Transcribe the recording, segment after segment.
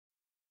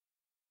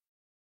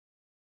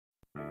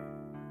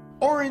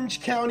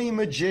Orange County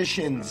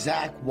magician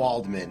Zach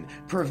Waldman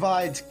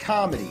provides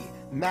comedy,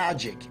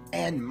 magic,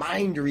 and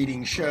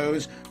mind-reading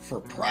shows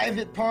for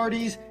private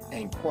parties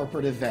and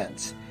corporate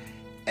events.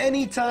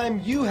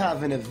 Anytime you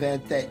have an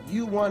event that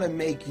you want to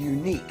make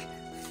unique,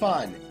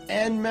 fun,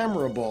 and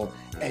memorable,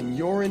 and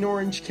you're in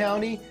Orange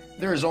County,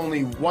 there's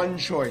only one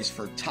choice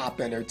for top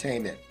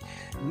entertainment.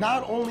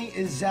 Not only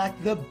is Zach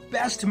the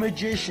best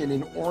magician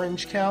in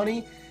Orange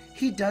County,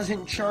 he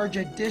doesn't charge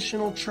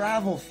additional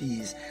travel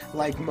fees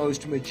like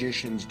most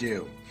magicians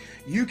do.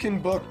 You can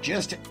book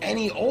just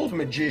any old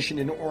magician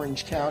in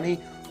Orange County,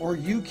 or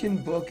you can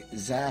book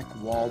Zach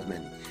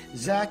Waldman.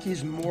 Zach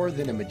is more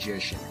than a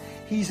magician.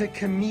 He's a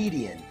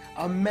comedian,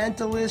 a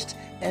mentalist,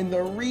 and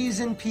the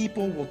reason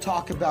people will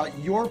talk about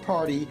your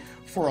party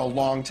for a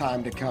long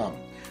time to come.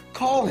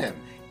 Call him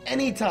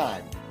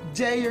anytime,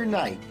 day or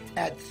night,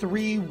 at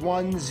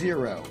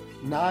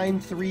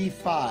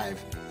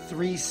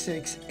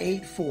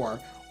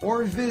 310-935-3684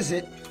 or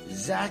visit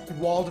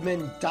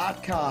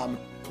ZachWaldman.com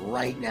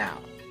right now.